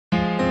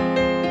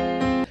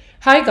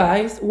Hi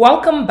guys,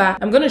 welcome back.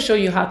 I'm going to show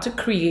you how to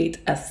create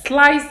a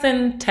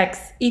slicing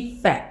text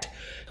effect.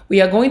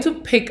 We are going to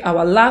pick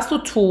our lasso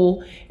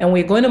tool and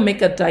we're going to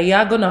make a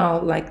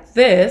diagonal like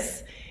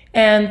this,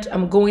 and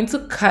I'm going to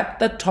cut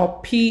the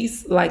top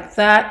piece like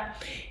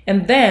that,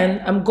 and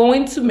then I'm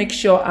going to make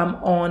sure I'm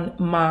on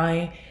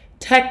my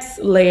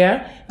text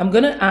layer. I'm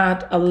going to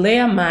add a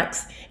layer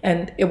mask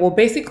and it will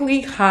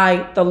basically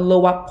hide the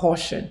lower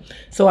portion.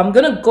 So I'm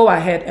going to go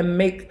ahead and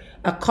make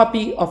a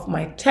copy of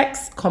my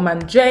text,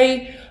 Command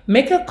J,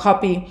 make a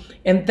copy,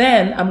 and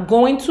then I'm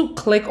going to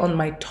click on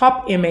my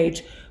top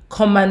image,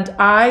 Command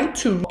I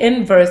to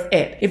inverse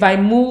it. If I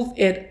move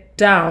it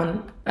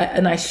down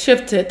and I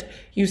shift it,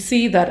 you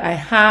see that I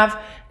have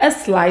a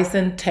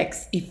slicing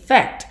text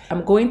effect.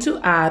 I'm going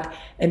to add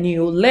a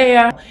new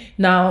layer.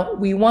 Now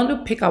we want to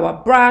pick our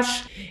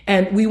brush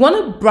and we want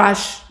to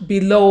brush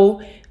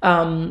below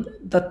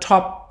the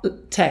top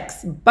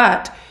text,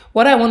 but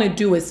what I want to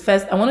do is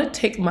first I want to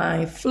take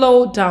my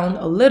flow down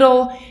a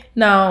little.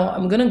 Now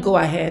I'm going to go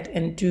ahead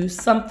and do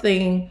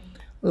something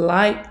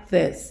like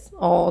this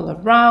all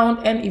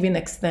around and even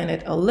extend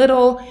it a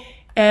little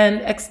and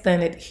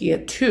extend it here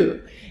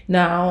too.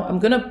 Now I'm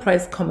going to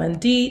press Command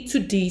D to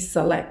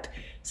deselect.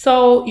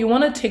 So you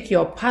want to take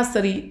your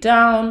opacity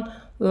down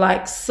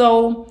like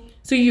so.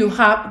 So you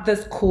have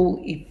this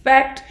cool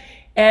effect,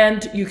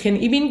 and you can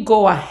even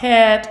go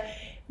ahead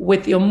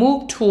with your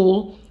move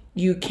tool.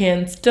 You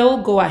can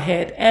still go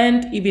ahead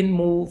and even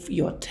move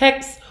your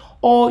text,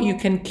 or you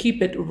can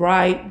keep it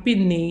right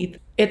beneath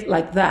it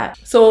like that.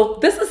 So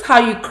this is how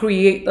you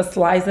create the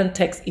slice and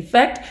text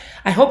effect.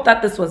 I hope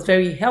that this was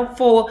very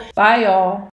helpful. Bye y'all.